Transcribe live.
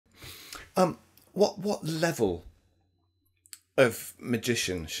What level of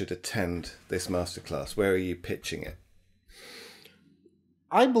magician should attend this masterclass? Where are you pitching it?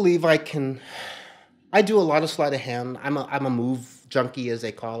 I believe I can. I do a lot of sleight of hand. I'm a move junkie, as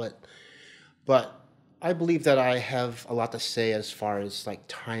they call it, but I believe that I have a lot to say as far as like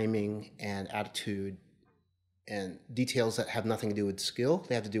timing and attitude and details that have nothing to do with skill.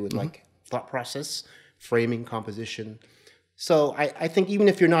 They have to do with like thought process, framing, composition. So I think even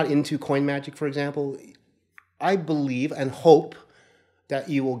if you're not into coin magic, for example, I believe and hope that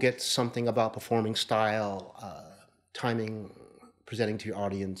you will get something about performing style, timing, presenting to your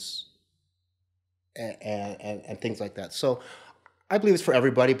audience, and things like that. So I believe it's for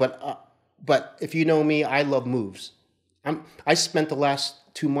everybody. But if you know me, I love moves. I spent the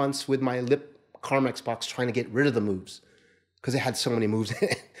last 2 months with my lip Carmex box trying to get rid of the moves because it had so many moves in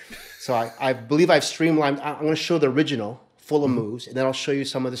it. So I believe I've streamlined. I'm going to show the original full of moves, and then I'll show you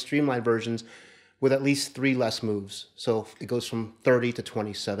some of the streamlined versions with at least 3 less moves. So it goes from 30 to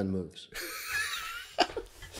 27 moves.